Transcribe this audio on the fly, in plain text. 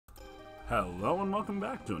Hello and welcome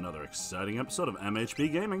back to another exciting episode of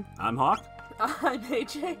MHP Gaming. I'm Hawk. I'm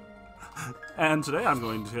AJ. And today I'm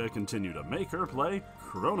going to continue to make her play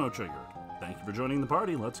Chrono Trigger. Thank you for joining the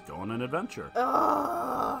party. Let's go on an adventure.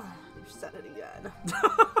 Ugh, you said it again.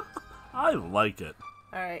 I like it.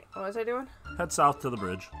 Alright, what was I doing? Head south to the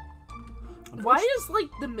bridge. Why is, like,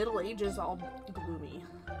 the Middle Ages all gloomy?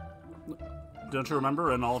 Don't you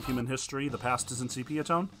remember in all of human history, the past is in sepia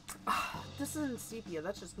tone? This isn't sepia,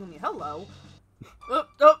 that's just gloomy. Hello.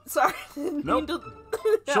 Oh, sorry. Nope.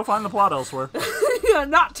 She'll find the plot elsewhere. Yeah,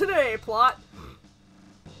 not today, plot.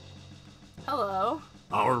 Hello.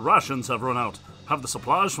 Our rations have run out. Have the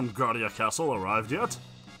supplies from Guardia Castle arrived yet?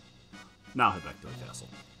 Now head back to the castle.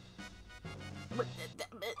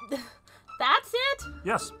 That's it?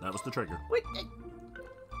 Yes, that was the trigger. Wait,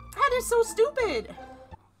 that is so stupid.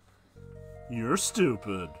 You're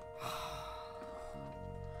stupid.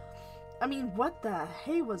 I mean, what the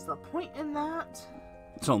hey was the point in that?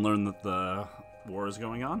 To learn that the war is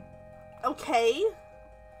going on. Okay.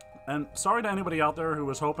 And sorry to anybody out there who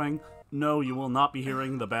was hoping, no, you will not be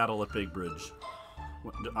hearing the battle at Big Bridge.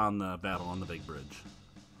 On the battle on the Big Bridge.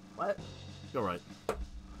 What? You're right.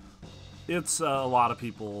 It's a lot of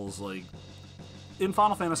people's, like... In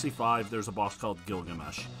Final Fantasy V, there's a boss called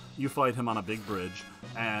Gilgamesh. You fight him on a big bridge,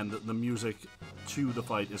 and the music to the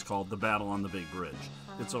fight is called The Battle on the Big Bridge.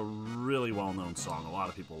 It's a really well-known song. A lot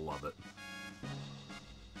of people love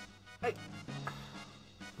it.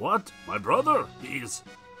 What? My brother? He's...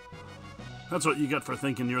 That's what you get for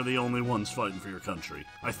thinking you're the only ones fighting for your country.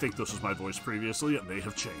 I think this was my voice previously, and they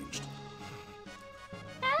have changed.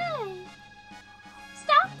 Hey!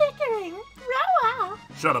 Stop bickering! Grow up!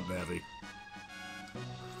 Shut up, Navi.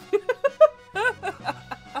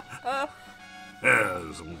 Yeah,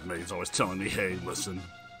 this maid's always telling me, hey, listen.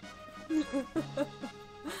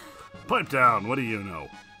 Pipe down, what do you know?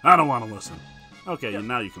 I don't want to listen. Okay,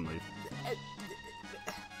 now you can leave.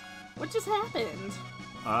 What just happened?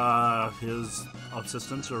 His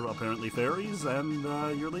assistants are apparently fairies, and,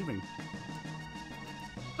 you're leaving.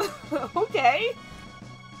 Okay.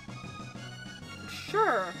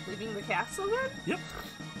 Sure. Leaving the castle then? Yep.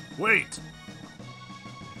 Wait!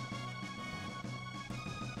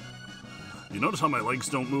 You notice how my legs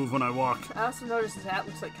don't move when I walk? I also noticed his hat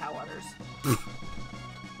looks like cow udders.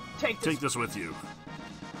 Take this with you.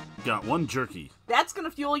 Got one jerky. That's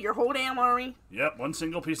gonna fuel your whole damn army? Yep, one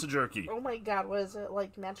single piece of jerky. Oh my god, what is it,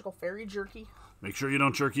 like magical fairy jerky? Make sure you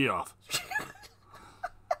don't jerky off.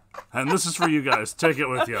 And this is for you guys. Take it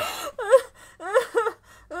with you.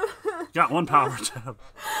 Got one power tab.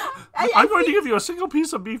 I'm going to give you a single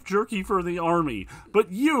piece of beef jerky for the army.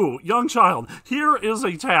 But you, young child, here is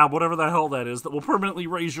a tab, whatever the hell that is, that will permanently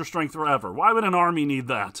raise your strength forever. Why would an army need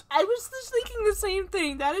that? I was just thinking the same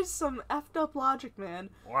thing. That is some effed up logic, man.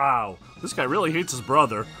 Wow. This guy really hates his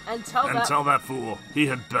brother. And tell that fool he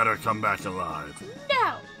had better come back alive.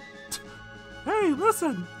 No! Hey,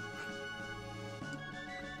 listen!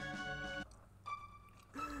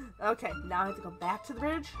 Okay, now I have to go back to the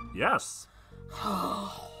bridge? Yes.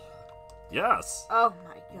 Yes. Oh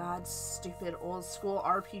my god, stupid old school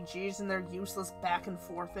RPGs and their useless back and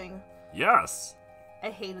forthing. Yes.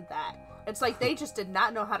 I hated that. It's like they just did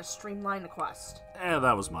not know how to streamline the quest.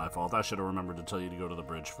 That was my fault. I should have remembered to tell you to go to the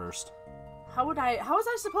bridge first. How was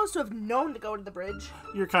I supposed to have known to go to the bridge?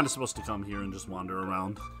 You're kind of supposed to come here and just wander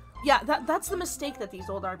around. Yeah, that's the mistake that these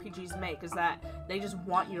old RPGs make, is that they just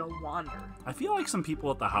want you to wander. I feel like some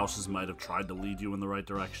people at the houses might have tried to lead you in the right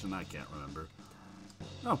direction. I can't remember.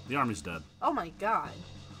 Oh, the army's dead. Oh my god.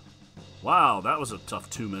 Wow, that was a tough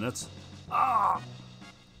 2 minutes. Ah!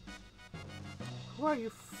 Who are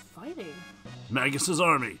you fighting? Magus's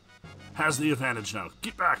army has the advantage now.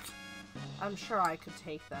 Get back! I'm sure I could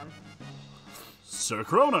take them. Sir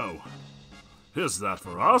Chrono! Is that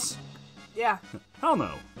for us? Yeah. Hell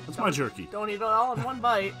no. That's my jerky. Don't eat it all in one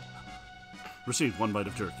bite. Received 1 bite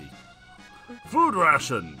of jerky. Food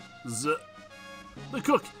ration! The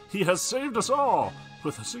cook, he has saved us all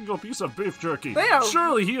with a single piece of beef jerky.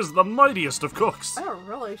 Surely he is the mightiest of cooks. They're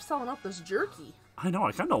really selling up this jerky. I know,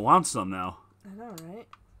 I kind of want some now. I know, right?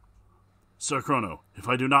 Sir Chrono, if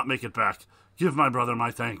I do not make it back, give my brother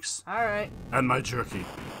my thanks. Alright. And my jerky.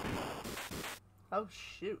 Oh,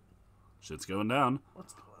 shoot. Shit's going down.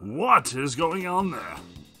 What's going on? What is going on there?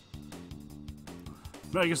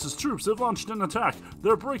 Magus's troops have launched an attack.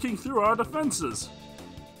 They're breaking through our defenses.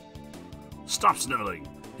 Stop sniveling.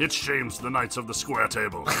 It shames the knights of the square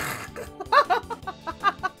table.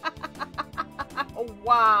 Oh,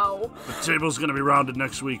 wow. The table's gonna be rounded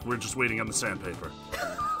next week. We're just waiting on the sandpaper.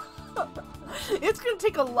 It's gonna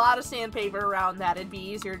take a lot of sandpaper around that. It'd be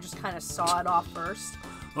easier to just kind of saw it off first.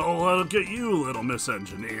 Oh, I'll get you, little Miss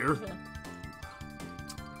Engineer.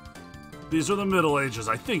 These are the Middle Ages.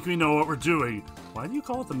 I think we know what we're doing. Why do you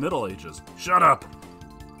call it the Middle Ages? Shut up!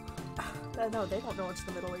 No, they don't know it's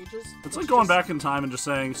the Middle Ages. It's like going back in time and just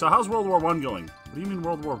saying, so how's World War I going? What do you mean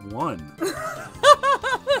World War I?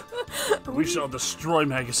 We shall destroy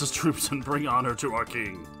Magus's troops and bring honor to our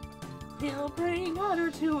king. He'll bring honor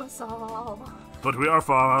to us all. But we are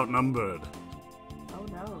far outnumbered. Oh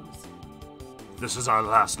no. This is our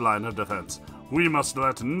last line of defense. We must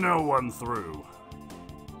let no one through.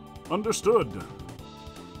 Understood.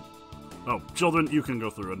 Oh, children, you can go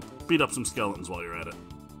through and beat up some skeletons while you're at it.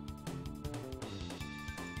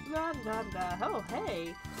 Oh,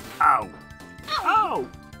 hey. Ow. Owie. Ow!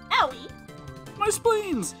 Owie! My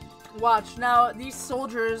spleens! Watch, now these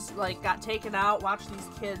soldiers, like, got taken out. Watch these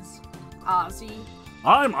kids. Ozzy.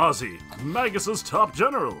 I'm Ozzy, Magus's top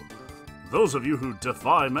general. Those of you who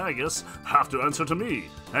defy Magus have to answer to me.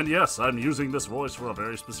 And yes, I'm using this voice for a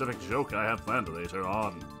very specific joke I have planned later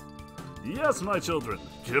on. Yes, my children,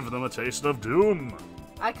 give them a taste of doom.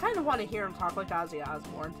 I kind of want to hear him talk like Ozzy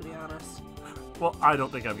Osbourne, to be honest. Well, I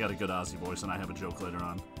don't think I've got a good Ozzy voice, and I have a joke later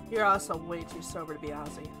on. You're also way too sober to be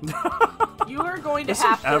Ozzy. You are going to Isn't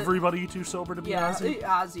have to... everybody too sober to be Ozzy?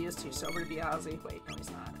 Yeah, Ozzy is too sober to be Ozzy. Wait, no, he's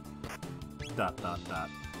not. ...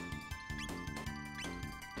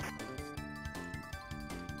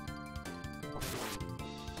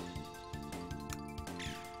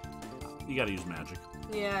 You gotta use magic.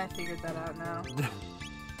 Yeah, I figured that out now.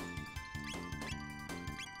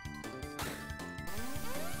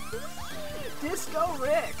 Disco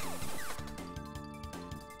Rick!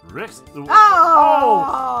 Rick's...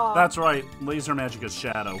 Oh! That's right. Laser magic is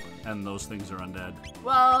shadow, and those things are undead.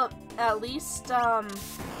 Well, at least, it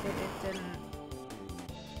didn't,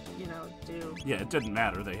 you know, do... Yeah, it didn't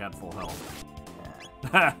matter. They had full health.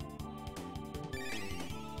 Yeah.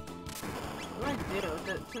 What do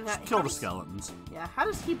I do? Kill the skeletons. Yeah, how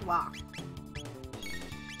does he block?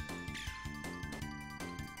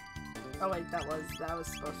 Oh wait, that was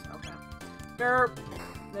supposed to... Okay. Derp!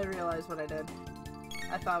 I realized what I did.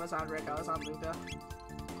 I thought I was on Rick, I was on Luca.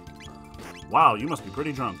 Wow, you must be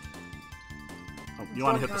pretty drunk. Oh, you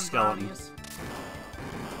want to hit the skeleton. Brownies.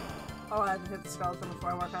 Oh, I have to hit the skeleton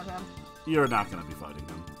before I work on him? You're not going to be fighting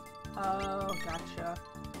him. Oh, gotcha.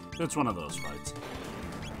 It's one of those fights.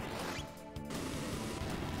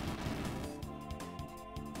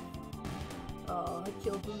 Oh, I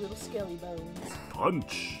killed the little skelly bones.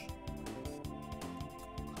 Punch!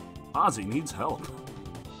 Ozzy needs help.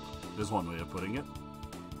 Is one way of putting it.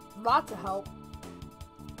 Lots of help.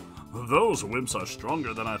 Those wimps are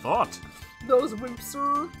stronger than I thought. Those wimps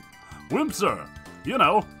are... Wimps are, you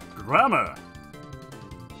know, grammar.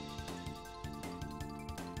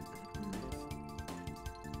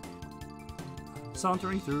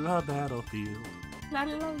 Sauntering through a battlefield. La,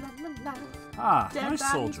 la, la, la, la. Ah, Dead nice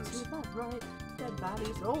bodies soldiers. to my right. Dead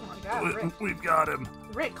bodies. Oh my god, Rick. We've got him.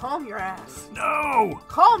 Rick, calm your ass. No!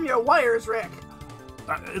 Calm your wires, Rick.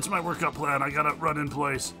 It's my workup plan. I gotta run in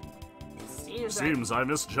place. Seems I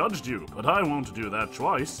misjudged you, but I won't do that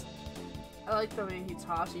twice. I like the way he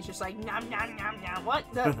talks. He's just like, nom, nom, nom, nom. What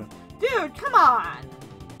the? Dude, come on.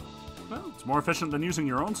 Well, it's more efficient than using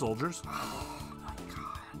your own soldiers. Oh my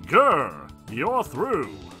god. Grr, you're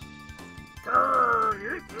through. Grr,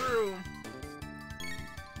 you're through.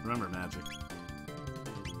 Remember magic.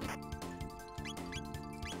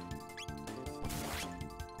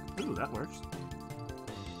 Ooh, that works.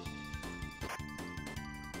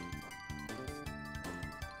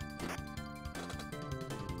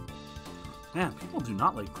 Man, people do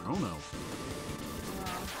not like Chrono.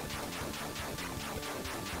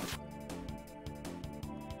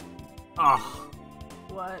 Ah,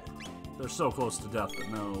 What? they're so close to death, but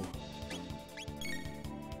no.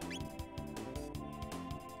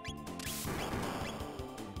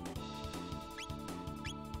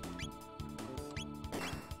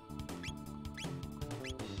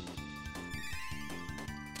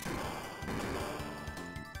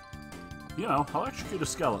 You know, I'll execute a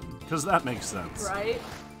skeleton, because that makes sense. Right?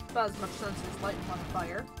 About as much sense as lighting on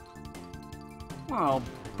fire. Well,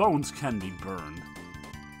 bones can be burned.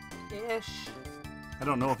 Ish. I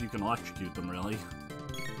don't know if you can electrocute them, really,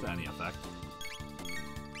 to any effect.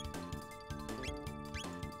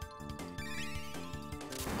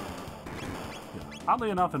 Yeah. Oddly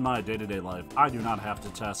enough, in my day-to-day life, I do not have to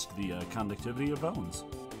test the conductivity of bones.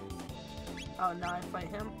 Oh, now I fight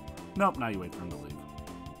him? Nope, now you wait for him to leave.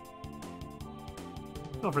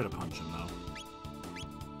 Feel free to punch him, though.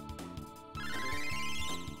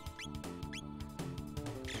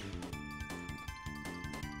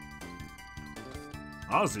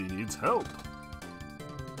 Ozzy needs help.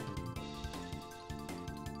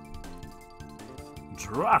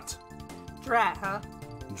 Drat. Drat, huh?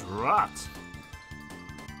 Drat.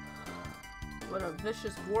 What a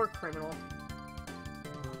vicious war criminal.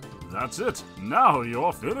 That's it. Now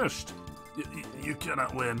you're finished. You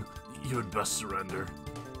cannot win. You had best surrender.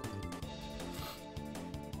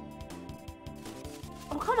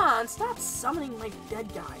 Oh, come on. Stop summoning my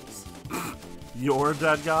dead guys. Your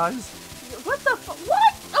dead guys? What the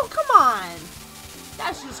what? Oh, come on.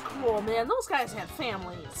 That's just cruel, man. Those guys have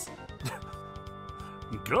families.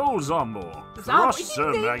 Go, Zombor. Crush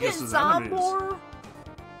Sir Magus's enemies.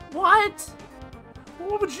 What?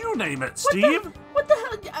 What would you name it, Steve? What the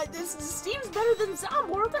hell? Steve's better than Zombor.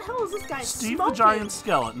 What the hell is this guy Steve smoking? the Giant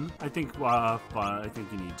Skeleton. I think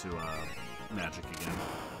you need to magic again.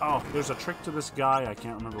 Oh, there's a trick to this guy. I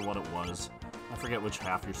can't remember what it was. I forget which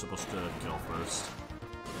half you're supposed to kill first.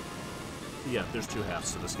 Yeah, there's 2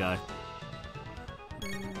 halves to this guy.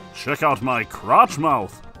 Check out my crotch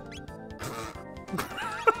mouth.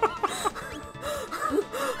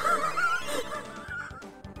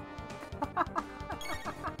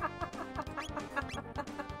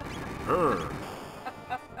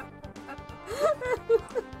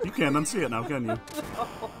 You can't unsee it now, can you?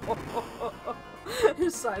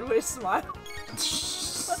 His sideways smile.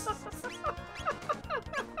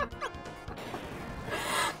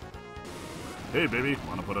 Hey, baby,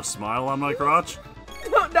 wanna put a smile on my crotch?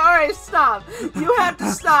 No, alright, stop. You have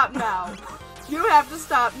to stop now. You have to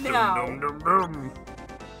stop now. Dum, dum, dum, dum.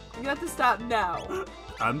 You have to stop now.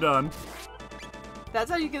 I'm done.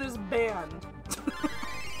 That's how you get us banned.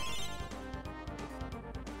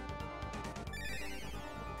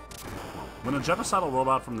 When a genocidal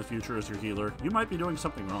robot from the future is your healer, you might be doing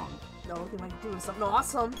something wrong. No, you might be doing something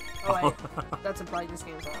awesome. Oh wait, that's implying this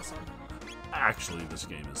game is awesome. Actually, this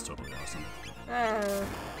game is totally awesome.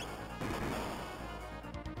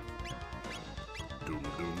 Doom,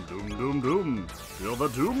 doom, doom, doom, doom. Feel the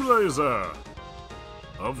doom laser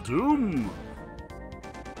of doom.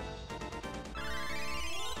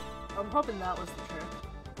 I'm hoping that was the trick.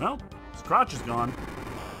 Well, his crotch is gone.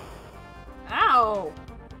 Ow!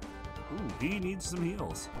 Ooh, he needs some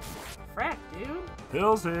heals. Frack, dude.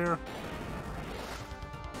 Pills here.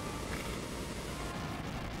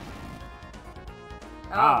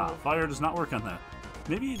 Oh. Ah, fire does not work on that.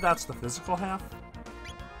 Maybe that's the physical half?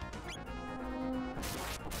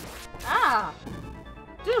 Ah!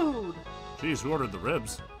 Dude! Jeez, who ordered the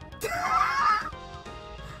ribs?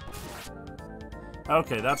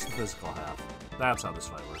 Okay, that's the physical half. That's how this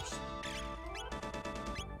fight works.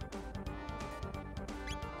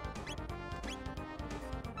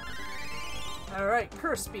 Alright,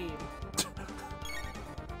 curse beam.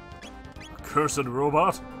 Cursed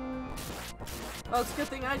robot? Well, it's a good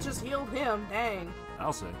thing I just healed him. Dang.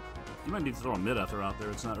 I'll say. You might need to throw a mid-ether out there.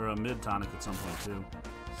 It's not, or a mid-tonic at some point, too.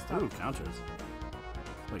 Stop. Ooh, counters.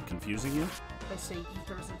 Wait, confusing you? I say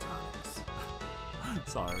ethers and tonics.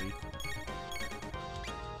 Sorry.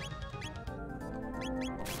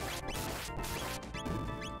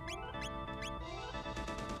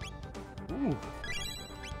 Ooh.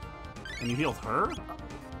 And you healed her?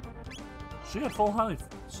 She had full health.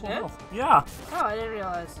 She did? Yeah. Oh, I didn't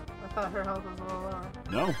realize. I thought her health was a little lower.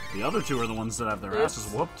 No, the other 2 are the ones that have their asses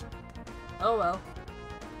whooped. Oh well.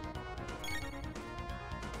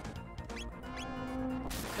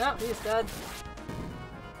 Yep, he's dead.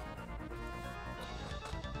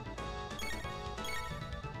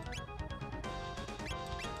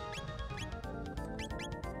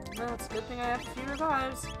 Well, it's a good thing I have a few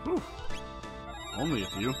revives. Whew. Only a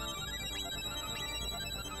few.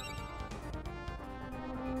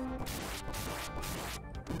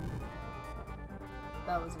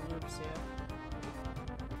 That was a noob suit.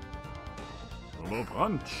 Solo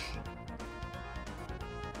punch.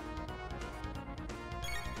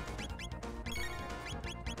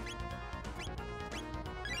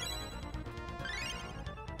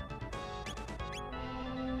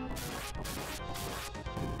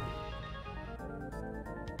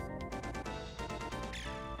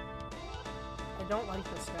 I don't like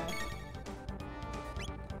this guy.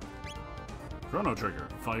 Chrono Trigger,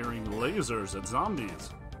 firing lasers at zombies.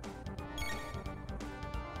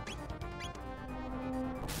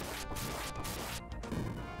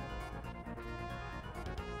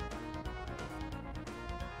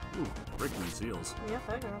 Ooh, breaking seals. Yep,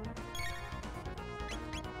 I got him.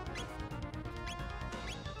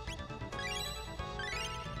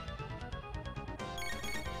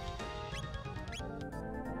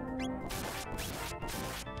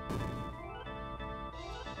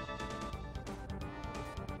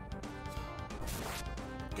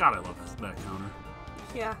 God, I love that counter.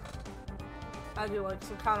 Yeah. I do like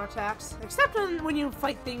some counterattacks. Except when you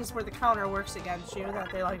fight things where the counter works against you,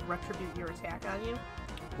 that they, like, retribute your attack on you.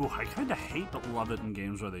 Ooh, I kind of hate but love it in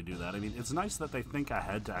games where they do that. I mean, it's nice that they think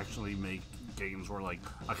ahead to actually make games where, like,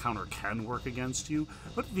 a counter can work against you.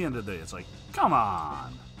 But at the end of the day, it's like, come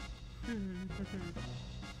on!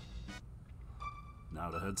 Now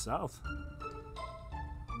to head south.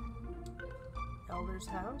 Elder's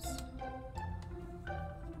house?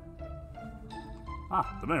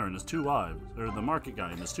 Ah, the mayor and his 2 wives. Or the market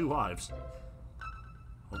guy and his 2 wives.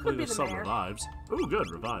 Hopefully there's some revives. Ooh, good,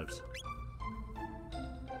 revives.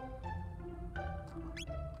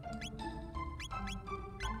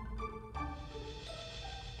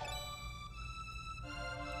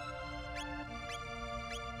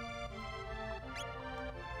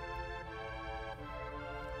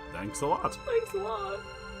 Thanks a lot. Thanks a lot.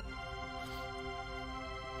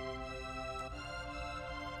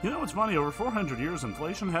 You know, it's funny, over 400 years,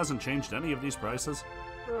 inflation hasn't changed any of these prices.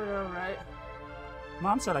 I know, right?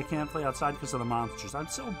 Mom said I can't play outside because of the monsters. I'm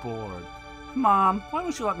so bored. Mom, why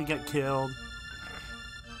won't you let me get killed?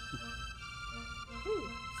 Ooh,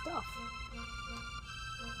 stuff.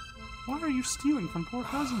 Why are you stealing from poor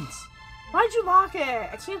cousins? Why'd you lock it?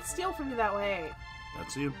 I can't steal from you that way.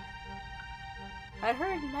 That's you. I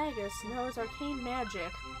heard Magus knows arcane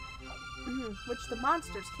magic, which the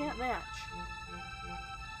monsters can't match.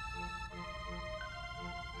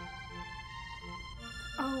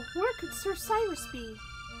 Oh, where could Sir Cyrus be?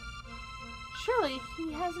 Surely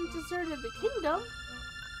he hasn't deserted the kingdom.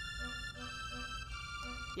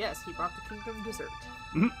 Yes, he brought the kingdom dessert.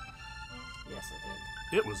 Yes,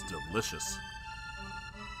 it did. It was delicious.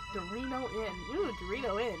 Dorito Inn. Ooh,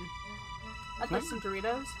 Dorito Inn. I'd like some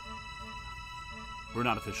Doritos. We're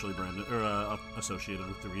not officially branded or associated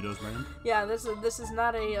with Doritos brand. Yeah, this is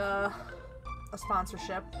not a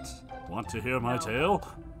sponsorship. Want to hear my tale?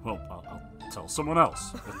 Well, I'll tell someone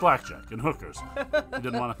else with blackjack and hookers. You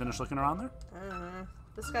didn't want to finish looking around there?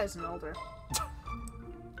 This guy's an elder.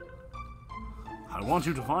 I want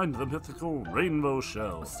you to find the mythical rainbow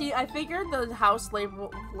shell. See, I figured the house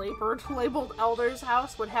labeled elder's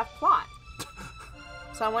house would have plot.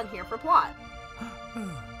 So I went here for plot.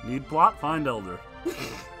 Need plot? Find elder.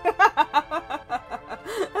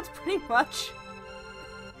 That's pretty much.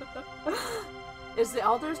 Is the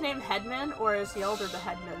elder's name Headman, or is the elder the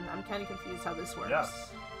headman? I'm kind of confused how this works. Yes.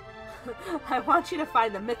 I want you to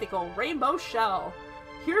find the mythical rainbow shell.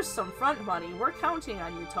 Here's some front money. We're counting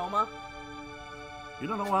on you, Toma. You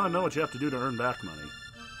don't want to know what you have to do to earn back money.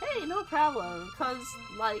 Hey, no problem, because,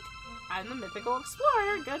 like, I'm the mythical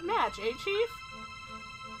explorer. Good match, eh, Chief?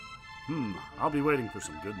 I'll be waiting for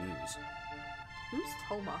some good news. Who's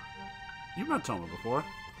Toma? You met Toma before.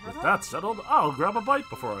 With that settled, I'll grab a bite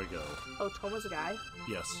before I go. Oh, Toma's a guy?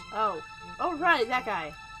 Yes. Oh, right, that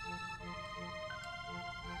guy.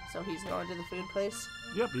 So he's going to the food place?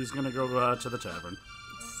 Yep, he's gonna go to the tavern.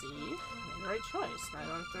 See? I made the right choice. I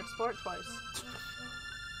don't have to explore it twice.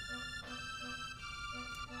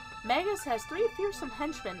 Magus has 3 fearsome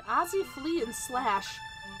henchmen, Ozzy, Flea, and Slash.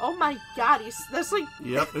 Oh my god, that's like...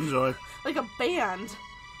 Yep, enjoy. like a band.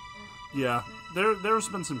 Yeah, there's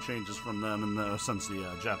been some changes from them since the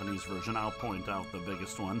Japanese version. I'll point out the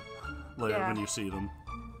biggest one later when you see them.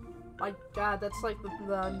 My god, that's like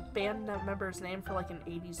the band member's name for like an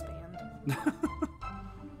 80s band.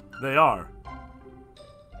 They are.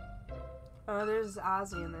 There's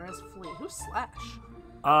Ozzy and there is Flea. Who's Slash?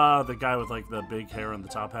 The guy with like the big hair and the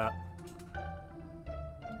top hat.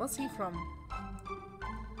 What's he from?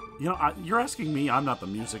 You know, you're asking me. I'm not the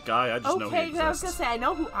music guy. I just know he exists. Okay, I was gonna say I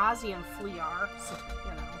know who Ozzy and Flea are. So,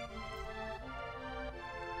 you know.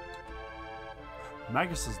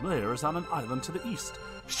 Magus's lair is on an island to the east.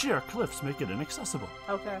 Sheer cliffs make it inaccessible.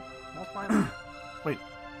 Okay, we'll find it. Wait.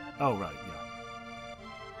 Oh, right. Yeah.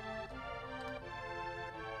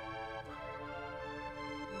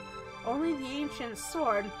 Only the ancient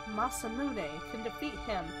sword Masamune can defeat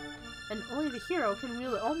him, and only the hero can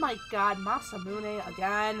wield it. Oh my god, Masamune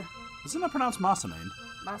again. Isn't it pronounced Masamune?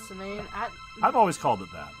 Masamune. I've always called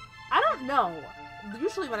it that. I don't know.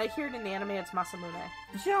 Usually when I hear it in the anime, it's Masamune.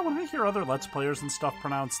 Yeah, when I hear other Let's Players and stuff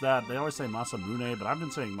pronounce that, they always say Masamune, but I've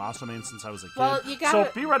been saying Masamune since I was a kid. Well, you gotta...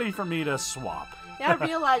 So be ready for me to swap. You gotta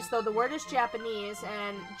realize, though, the word is Japanese,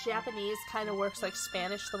 and Japanese kind of works like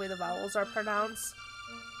Spanish, the way the vowels are pronounced.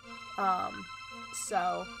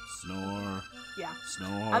 So... Snore. Yeah.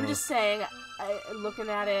 Snore. I'm just saying, looking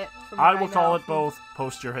at it from I will call it both.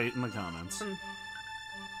 Post your hate in the comments.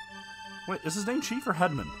 Wait, is his name Chief or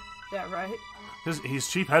Headman? Yeah, right? He's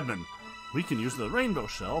Chief Headman. We can use the rainbow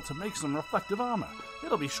shell to make some reflective armor.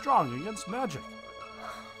 It'll be strong against magic.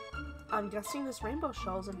 I'm guessing this rainbow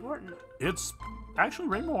shell is important. It's actually,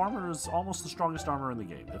 rainbow armor is almost the strongest armor in the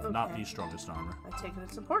game, if not Okay. the strongest armor. I take it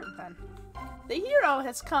it's important then. The hero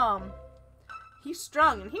has come. He's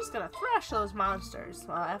strong and he's gonna thrash those monsters.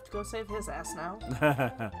 Well, I have to go save his ass now.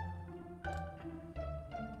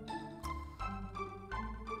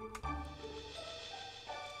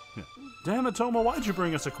 Damn it, Toma, why'd you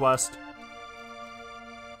bring us a quest?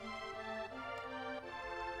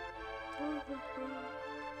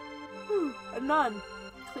 A nun.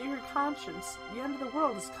 Clear your conscience. The end of the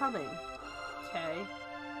world is coming. Okay.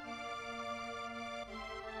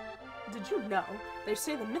 Did you know? They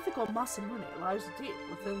say the mythical Masamune lies deep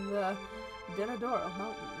within the Denadoro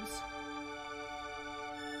Mountains.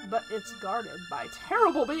 But it's guarded by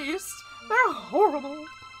terrible beasts. They're horrible.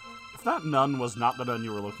 If that nun was not the nun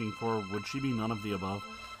you were looking for, would she be none of the above?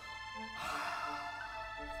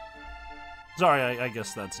 Sorry, I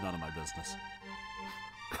guess that's none of my business.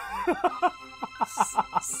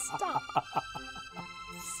 Stop.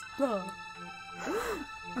 Stop.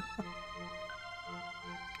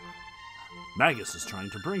 Magus is trying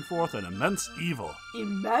to bring forth an immense evil.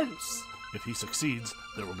 Immense. If he succeeds,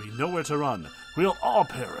 there will be nowhere to run. We'll all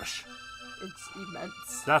perish. It's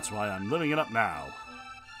immense. That's why I'm living it up now.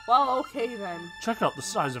 Well, okay then. Check out the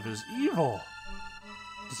size of his evil.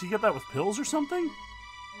 Does he get that with pills or something?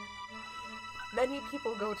 Many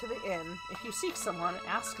people go to the inn. If you seek someone,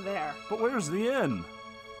 ask there. But where's the inn?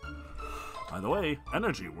 By the way,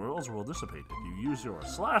 energy whirls will dissipate if you use your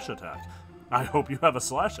slash attack. I hope you have a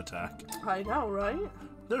slash attack. I know, right?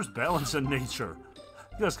 There's balance in nature.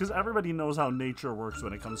 Yes, because everybody knows how nature works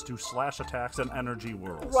when it comes to slash attacks and energy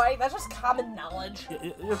whirls. Right, that's just common knowledge.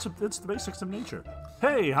 It's the basics of nature.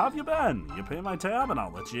 Hey, how have you been? You pay my tab and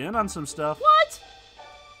I'll let you in on some stuff. What?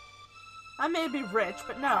 I may be rich,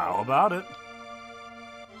 but no. How about it?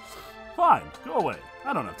 Fine, go away.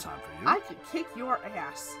 I don't have time for you. I could kick your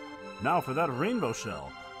ass. Now for that rainbow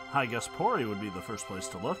shell. I guess Pori would be the first place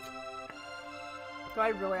to look. Do I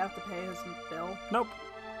really have to pay his bill? Nope.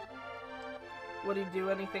 Would he do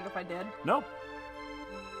anything if I did? Nope.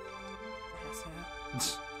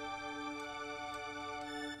 Asshat.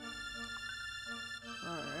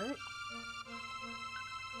 Alright.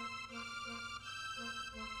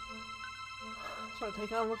 So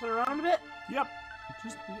take on looking around a bit? Yep.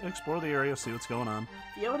 Just explore the area, see what's going on.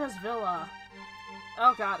 Fiona's Villa.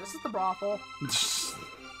 Oh god, this is the brothel.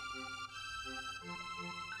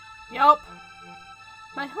 Yup.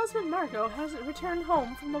 My husband Marco hasn't returned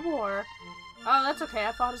home from the war. Oh, that's okay,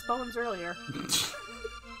 I fought his bones earlier.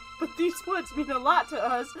 But these woods mean a lot to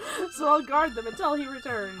us, so I'll guard them until he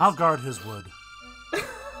returns. I'll guard his wood.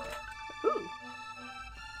 Ooh.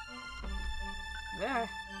 There.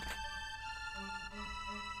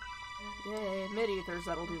 Yay, mid-ethers,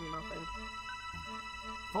 that'll do me nothing.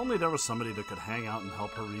 If only there was somebody that could hang out and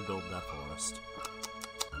help her rebuild that forest.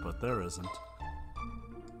 But there isn't.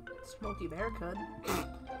 Smokey Bear could.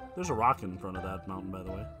 There's a rock in front of that mountain, by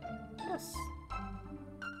the way. Yes.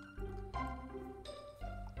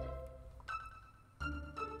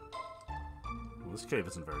 Well, this cave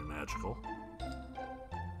isn't very magical.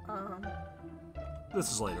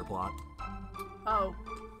 This is later plot. Oh.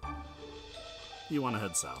 You want to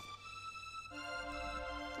head south.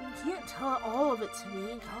 You can't tell all of it to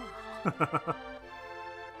me. God.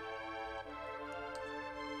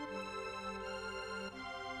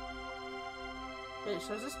 Wait,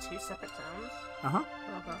 so is this two separate towns? Uh-huh.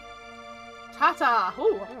 Okay. Tata!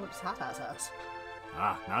 Ooh, I wonder what Tata's house.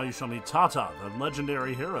 Ah, now you shall meet Tata, the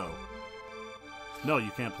legendary hero. No,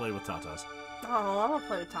 you can't play with Tatas. Oh, I want to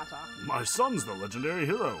play with Tata. My son's the legendary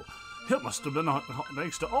hero. It must have been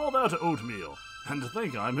thanks to all that oatmeal. And to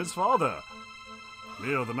think I'm his father.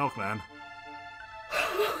 Leo the milkman.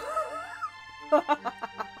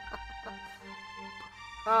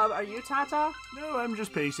 Are you Tata? No, I'm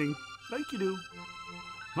just pacing. Like you do.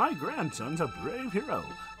 My grandson's a brave hero.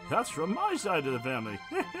 That's from my side of the family.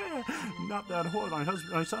 Not that whore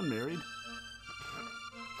my son married.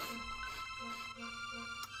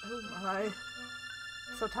 Oh my.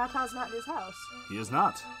 So Tata's not in his house. He is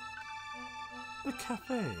not. The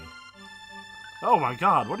cafe. Oh my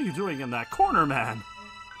god, what are you doing in that corner, man?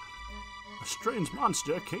 A strange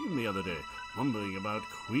monster came the other day, mumbling about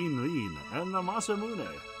Queen Lean and the Masamune.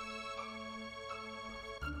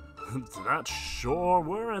 That sure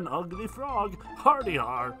were an ugly frog. Hardy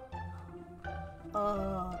har.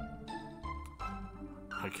 I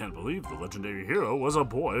can't believe the legendary hero was a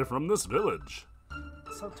boy from this village.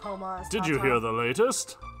 So Toma is Did Tata. you hear the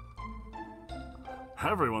latest?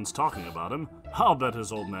 Everyone's talking about him. I'll bet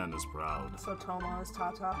his old man is proud. So Toma is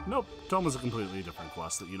Tata. Nope, Toma's a completely different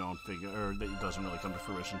quest that you don't figure, or that doesn't really come to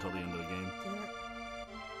fruition until the end of the game. Damn it.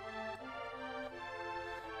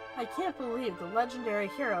 I can't believe the legendary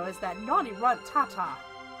hero is that naughty runt Tata.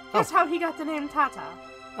 That's how he got the name Tata.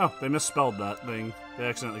 Oh, they misspelled that thing. They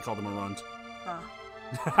accidentally called him a runt. Huh.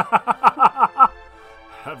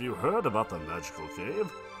 Have you heard about the magical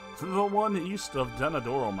cave? The one east of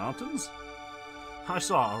Denadoro Mountains? I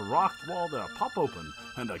saw a rocked wall there pop open,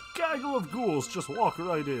 and a gaggle of ghouls just walk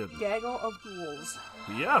right in. Gaggle of ghouls.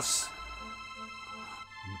 Yes!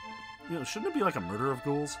 You know, shouldn't it be like a murder of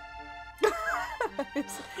ghouls?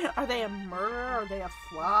 Are they a murder? Are they a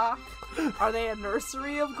flock? Are they a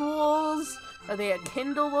nursery of ghouls? Are they a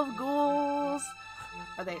kindle of ghouls?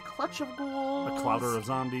 Are they a clutch of ghouls? A clouder of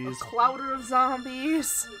zombies. A clouder of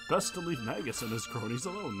zombies. Best to leave Magus and his cronies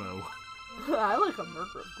alone, though. I like a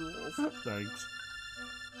murder of ghouls. Thanks.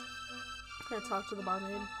 Can I talk to the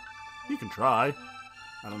barmaid? You can try.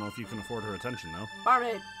 I don't know if you can afford her attention, though.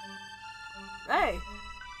 Barmaid! Hey!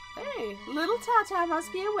 Hey! Little Tata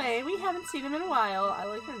must be away. We haven't seen him in a while. I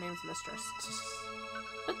like her name's Mistress.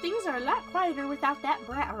 But things are a lot quieter without that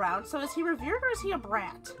brat around, so is he revered or is he a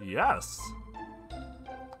brat? Yes!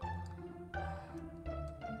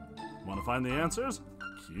 Want to find the answers?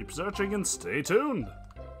 Keep searching and stay tuned!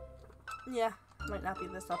 Yeah, might not be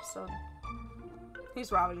this episode.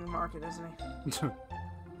 He's robbing the market, isn't he?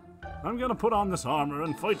 I'm gonna put on this armor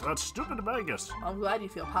and fight that stupid Magus. I'm glad you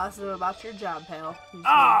feel positive about your job, pal.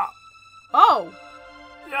 Ah! Oh!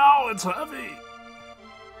 Yo, it's heavy!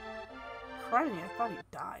 Criminy, I thought he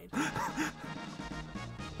died.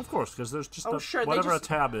 Of course, because there's just whatever a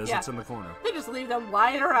tab is, it's in the corner. They just leave them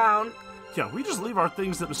lying around. Yeah, we just leave our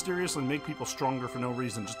things that mysteriously make people stronger for no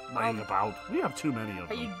reason just laying about. We have too many of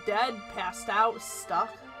them. Are you dead, passed out, stuck?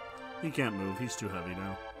 He can't move. He's too heavy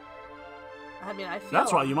now. I mean, I feel...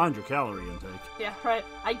 That's why you mind your calorie intake. Yeah, right.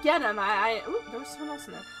 I get him. Ooh, there was someone else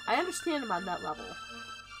in there. I understand him on that level.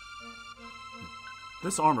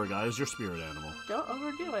 This armor guy is your spirit animal. Don't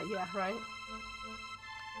overdo it. Yeah, right.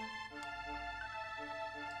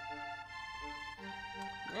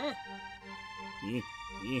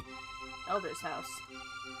 Elder's house.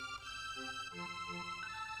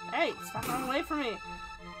 Hey, stop running away from me.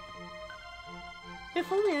 If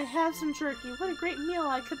only I had some jerky, what a great meal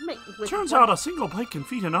I could make with Turns out a single bite can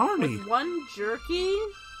feed an army. With one jerky?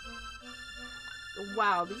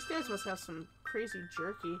 Wow, these guys must have some crazy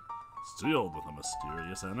jerky. Sealed with a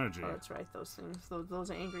mysterious energy. Oh, that's right, those things. Those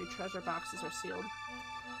angry treasure boxes are sealed.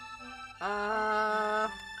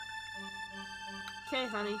 Okay,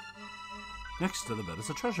 honey. Next to the bed is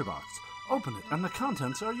a treasure box. Open it, and the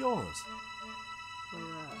contents are yours.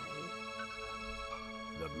 Right.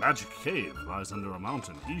 The magic cave lies under a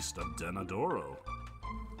mountain east of Denadoro.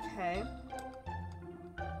 Okay.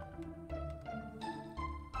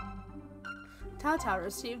 Tata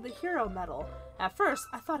received the hero medal. At first,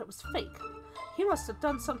 I thought it was fake. He must have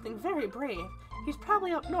done something very brave. He's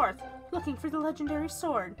probably up north, looking for the legendary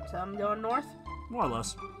sword. So I'm going north? More or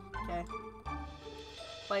less. Okay.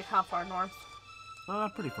 Like, how far north?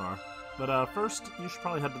 Pretty far. But first, you should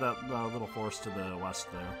probably head to that little forest to the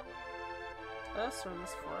west there. This or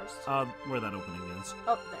this forest? Where that opening is.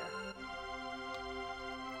 Up there.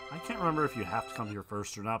 I can't remember if you have to come here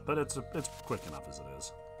first or not, but it's quick enough as it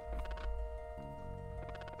is.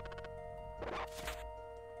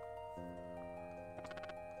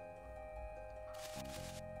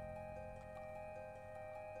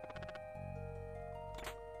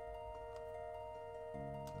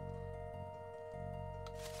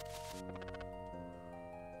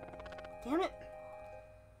 Damn it.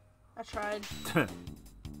 I tried.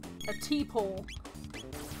 A T-pole.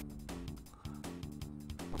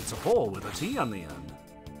 It's a pole with a T on the end.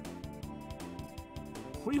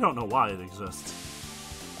 We don't know why it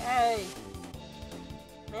exists. Hey.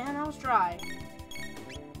 Man, I was dry.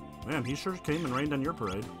 Man, he sure came and rained on your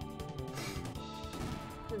parade.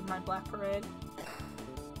 This is my black parade.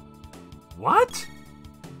 What?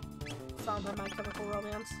 Song by My Chemical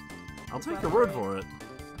Romance. I'll take your word for it.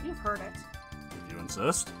 You've heard it. If you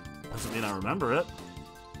insist. Doesn't mean I remember it.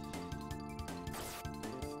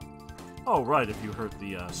 Oh, right, if you hurt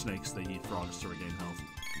the snakes, they eat frogs to regain health.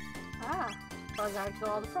 Ah, so I gotta kill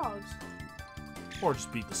all the frogs. Or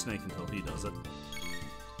just beat the snake until he does it.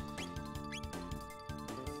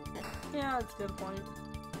 Yeah, that's a good point.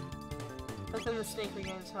 But then the snake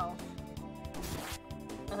regains health.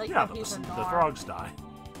 I like Yeah, that but he's a the Nor. frogs die.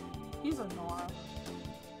 He's a Nor.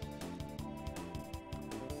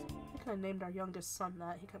 I could have named our youngest son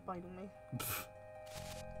that. He kept biting me.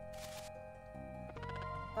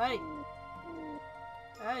 Hey!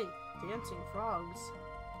 Hey, dancing frogs.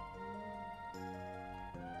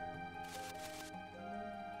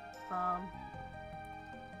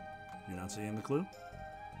 You're not seeing the clue?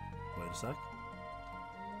 Wait a sec.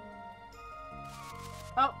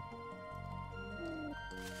 Oh.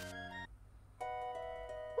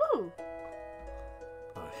 Woo!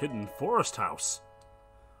 A hidden forest house.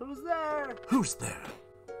 Who's there? Who's there?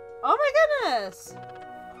 Oh my goodness!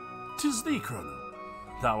 'Tis thee, Chrono.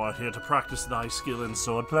 Thou art here to practice thy skill in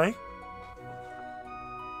swordplay?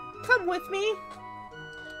 Come with me.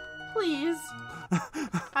 Please.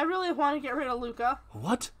 I really want to get rid of Luca.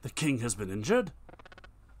 What? The king has been injured?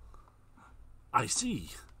 I see.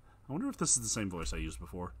 I wonder if this is the same voice I used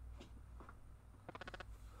before.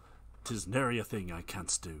 'Tis nary a thing I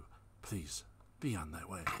canst do. Please, be on thy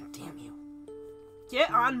way. God damn you.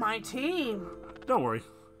 Get on my team. Don't worry.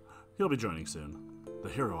 He'll be joining soon. The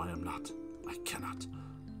hero I am not. I cannot.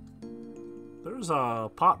 There's a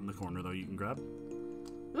pot in the corner, though, you can grab.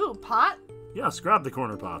 Ooh, pot? Yes, grab the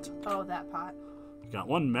corner pot. Oh, that pot. You got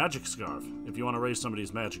one magic scarf. If you want to raise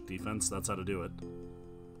somebody's magic defense, that's how to do it.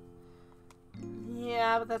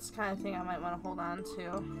 Yeah, but that's the kind of thing I might want to hold on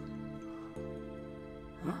to.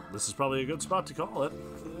 Well, this is probably a good spot to call it.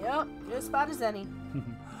 Yep, good spot as any.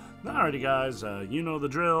 Alrighty, guys, you know the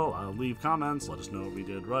drill. Leave comments, let us know what we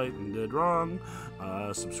did right and did wrong.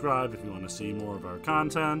 Subscribe if you want to see more of our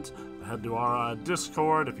content. Head to our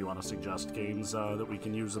Discord if you want to suggest games that we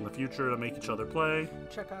can use in the future to make each other play.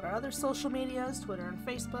 Check out our other social medias, Twitter and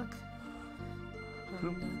Facebook.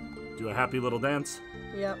 And, Do a happy little dance.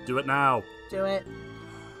 yep, Do it now. do it.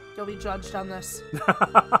 You'll be judged on this.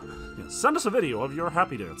 Yeah, send us a video of your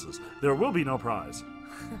happy dances. There will be no prize.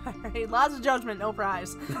 Alright, lots of judgment, no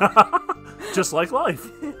prize. Just like life.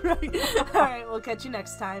 Right. Alright, we'll catch you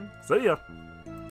next time. See ya.